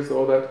couple areas,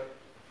 though,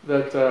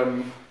 that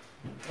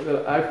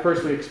I've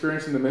personally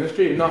experienced in the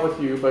ministry, and not with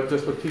you, but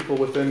just with people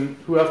within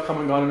who have come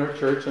and gone in our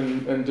church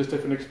and just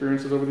different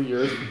experiences over the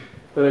years,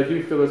 that I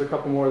do feel there's a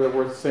couple more that are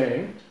worth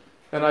saying.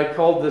 And I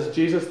called this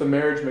Jesus the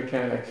marriage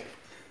mechanic.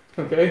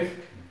 Okay?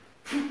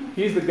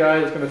 He's the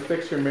guy that's going to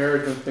fix your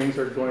marriage when things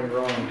are going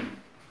wrong.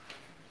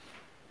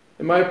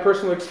 In my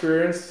personal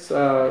experience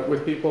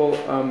with people,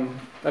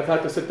 I've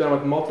had to sit down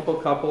with multiple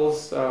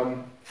couples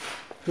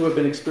who have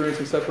been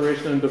experiencing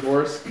separation and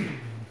divorce,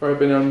 or have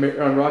been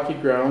on rocky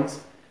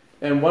grounds.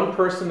 And one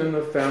person in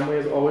the family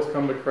has always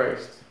come to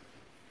Christ.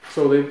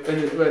 So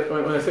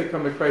when I say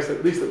come to Christ,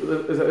 at least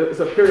it's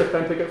a period of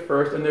authentic at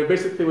first, and they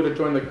basically would have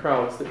joined the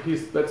crowds.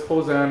 That's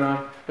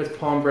Hosanna, it's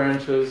palm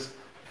branches,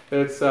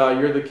 it's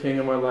you're the king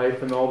of my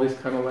life, and all these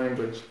kind of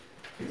language.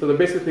 So they're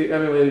basically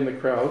emulating the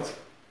crowds.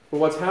 But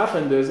what's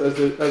happened is, as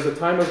the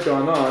time has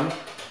gone on,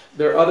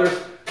 the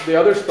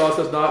other spouse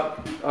is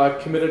not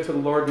committed to the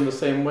Lord in the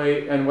same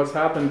way, and what's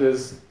happened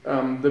is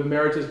the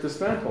marriage is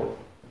dismantled.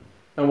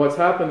 And what's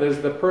happened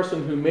is the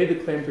person who made the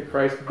claim to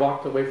Christ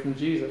walked away from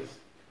Jesus.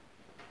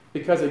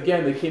 Because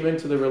again, they came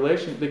into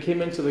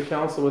the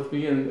council with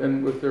me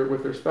and with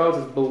their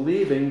spouses,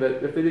 believing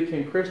that if they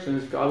became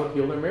Christians, God would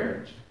heal their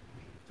marriage.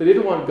 They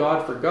didn't want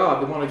God for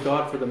God, they wanted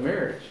God for the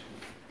marriage.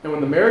 And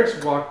when the marriage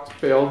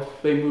failed,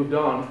 they moved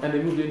on, and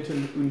they moved into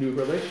new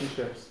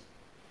relationships.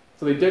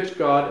 So they ditched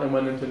God and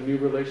went into new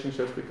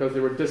relationships because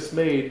they were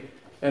dismayed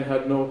and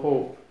had no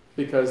hope,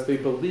 because they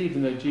believed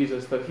in a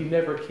Jesus that he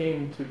never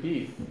came to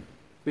be.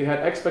 They had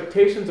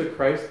expectations of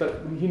Christ that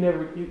he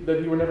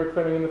were never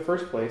claiming in the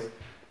first place.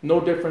 No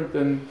different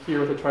than here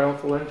with the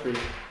triumphal entry.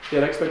 They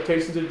had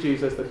expectations of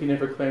Jesus that he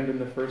never claimed in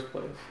the first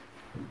place.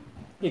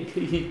 He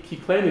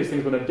claimed these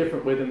things in a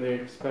different way than they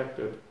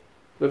expected.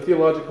 The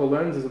theological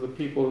lenses of the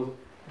people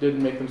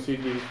didn't make them see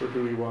Jesus for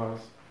who he was.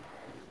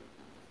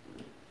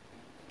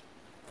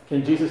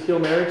 Can Jesus heal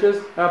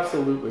marriages?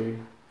 Absolutely.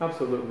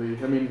 Absolutely.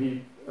 I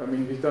mean,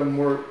 he's done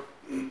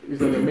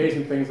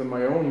amazing things in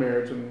my own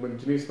marriage, and when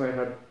Denise and I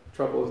had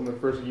troubles in the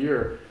first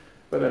year.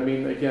 But I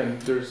mean, again,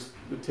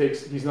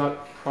 he's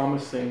not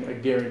promising a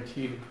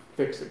guaranteed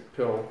fix-it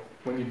pill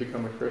when you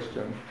become a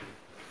Christian.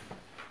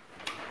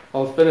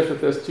 I'll finish with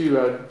this too.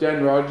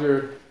 Dan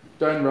Roger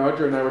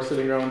and I were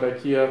sitting around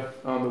IKEA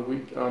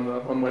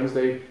on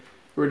Wednesday.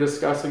 We were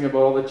discussing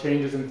about all the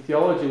changes in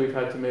theology we've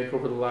had to make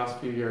over the last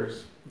few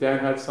years. Dan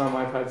had some,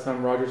 I've had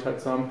some, Roger's had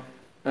some.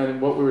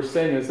 And what we were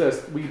saying is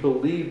this: we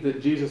believed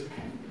that Jesus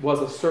was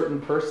a certain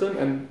person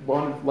and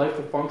wanted life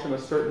to function a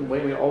certain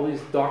way. We had all these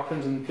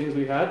doctrines and things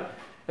we had.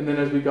 And then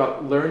as we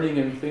got learning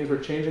and things were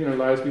changing in our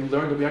lives, we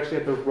learned that we actually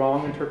had the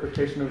wrong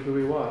interpretation of who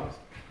he was.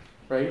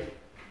 Right?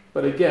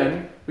 But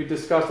again, we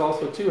discussed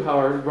also too how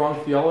our wrong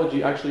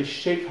theology actually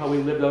shaped how we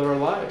lived out our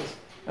lives,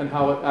 and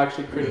how it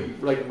actually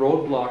created like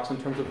roadblocks in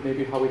terms of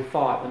maybe how we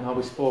thought and how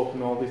we spoke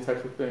and all these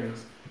types of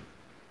things.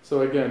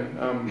 So again,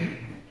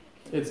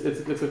 it's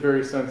a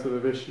very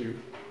sensitive issue.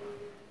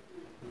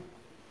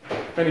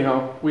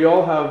 Anyhow, we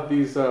all have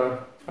these,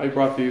 I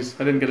brought these,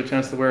 I didn't get a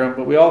chance to wear them,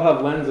 but we all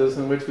have lenses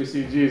in which we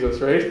see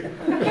Jesus, right?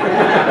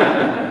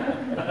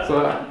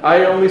 So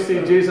I only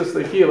see Jesus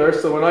the healer,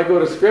 so when I go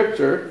to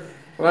Scripture,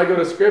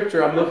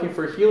 I'm looking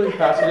for healing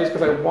passages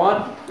because I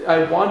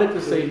want it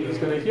to say he's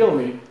going to heal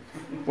me.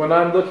 When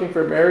I'm looking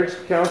for marriage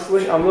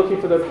counseling, I'm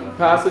looking for the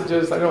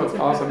passages. I know it's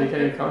awesome, you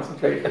can't even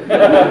concentrate.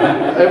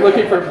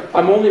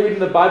 I'm only reading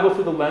the Bible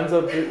through the lens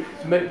of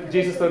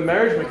Jesus the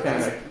marriage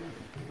mechanic,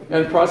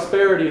 and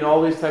prosperity and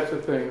all these types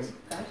of things.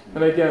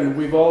 And again,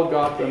 we've all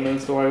got them, and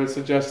so I would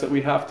suggest that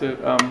we have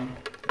to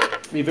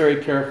be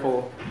very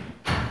careful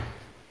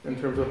in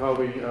terms of how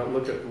we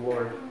look at the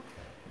Lord.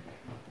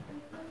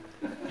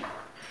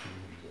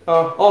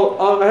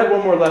 I had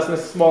one more lesson.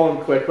 It's small and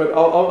quick, but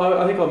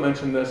I think I'll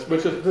mention this,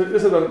 which is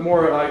this is a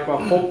more like a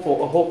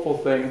hopeful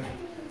thing.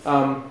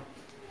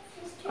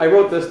 I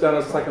wrote this down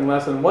as a second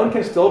lesson. One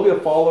can still be a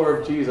follower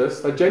of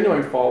Jesus, a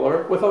genuine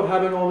follower, without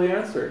having all the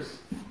answers.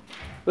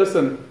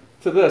 Listen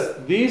to this.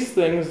 These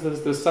things the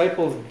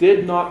disciples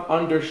did not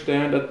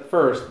understand at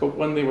first, but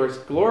when they were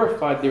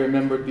glorified, they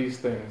remembered these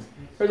things.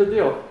 Here's the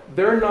deal.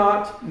 They're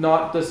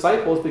not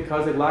disciples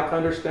because they lack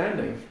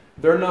understanding.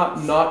 They're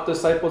not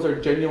disciples or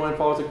genuine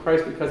followers of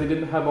Christ because they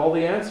didn't have all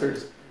the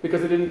answers,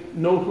 because they didn't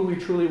know who he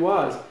truly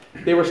was.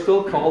 They were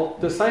still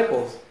called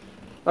disciples.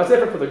 That's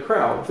different for the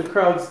crowd. The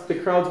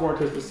crowds weren't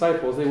his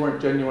disciples. They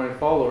weren't genuine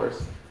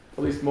followers.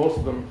 At least most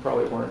of them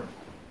probably weren't.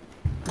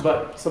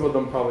 But some of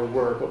them probably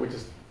were, but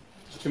there's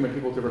too many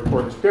people to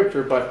record in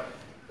Scripture. But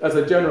as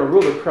a general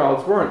rule, the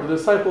crowds weren't. The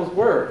disciples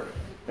were.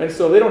 And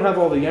so they don't have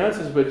all the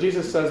answers, but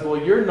Jesus says,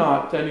 well, you're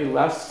not any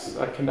less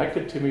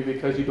connected to me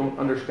because you don't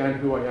understand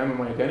who I am and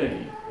my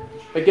identity.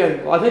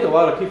 Again, I think a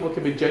lot of people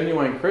can be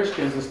genuine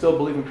Christians and still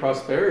believe in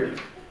prosperity.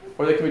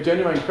 Or they can be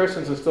genuine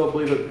Christians and still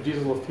believe that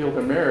Jesus will heal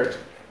their marriage.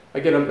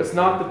 Again, it's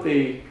not that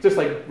they, just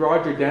like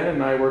Roger, Dan,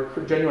 and I were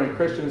genuine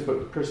Christians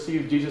but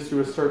perceived Jesus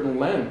through a certain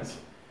lens.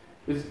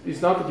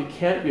 It's not that you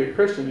can't be a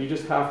Christian, you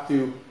just have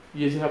to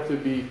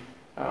be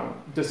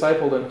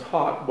discipled and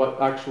taught what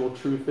actual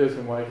truth is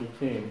and why he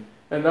came.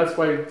 And that's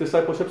why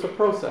discipleship's a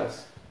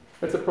process.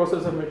 It's a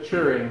process of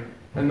maturing.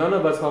 And none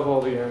of us have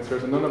all the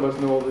answers, and none of us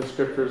know all the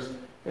scriptures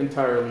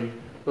entirely.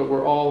 But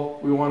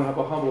we want to have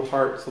a humble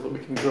heart so that we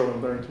can grow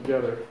and learn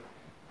together.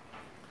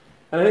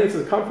 And I think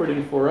it's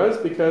comforting for us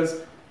because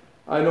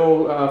I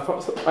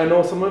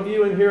know some of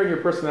you in here and your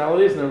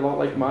personalities, and they're a lot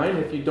like mine.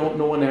 If you don't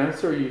know an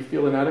answer or you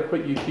feel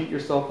inadequate, you beat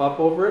yourself up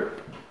over it.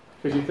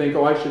 Because you think,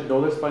 oh, I should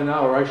know this by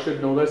now, or I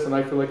should know this, and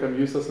I feel like I'm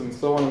useless, and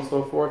so on and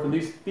so forth. And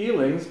these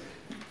feelings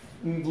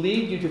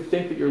lead you to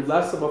think that you're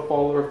less of a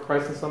follower of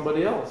Christ than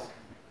somebody else.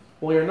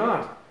 Well, you're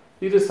not.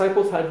 These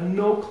disciples had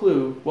no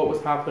clue what was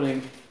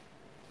happening.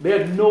 They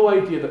had no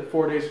idea that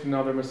 4 days from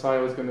now their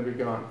Messiah was going to be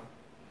gone.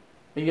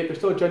 And yet they're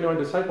still genuine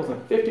disciples,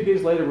 and 50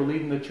 days later we're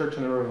leading the church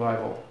in a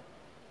revival.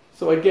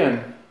 So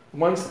again,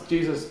 once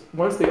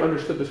they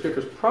understood the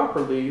scriptures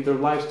properly, their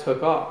lives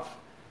took off.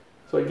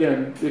 So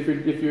again, if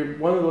you're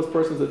one of those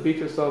persons that beat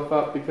yourself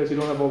up because you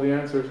don't have all the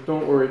answers,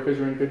 don't worry, because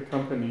you're in good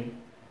company.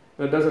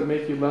 That doesn't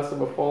make you less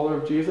of a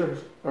follower of Jesus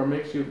or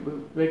makes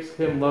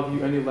him love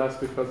you any less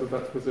because of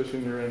that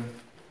position you're in.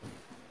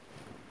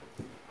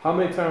 How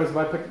many times have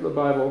I picked up the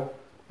Bible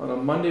on a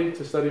Monday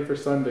to study for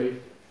Sunday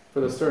for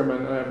the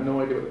sermon and I have no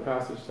idea what the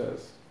passage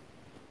says?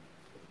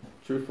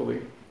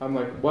 Truthfully. I'm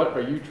like, what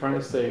are you trying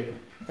to say?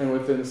 And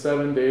within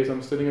 7 days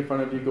I'm sitting in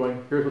front of you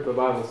going, here's what the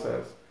Bible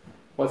says.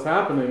 What's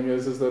happening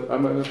is that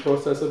I'm in the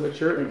process of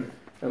maturing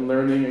and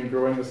learning and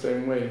growing the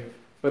same way.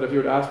 But if you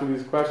would ask me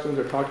these questions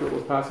or talk about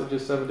those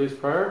passages 7 days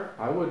prior,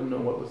 I wouldn't know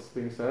what was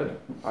being said.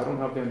 I don't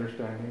have the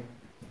understanding.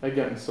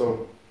 Again,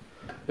 so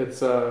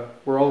it's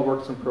we're all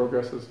works in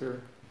progresses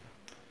here.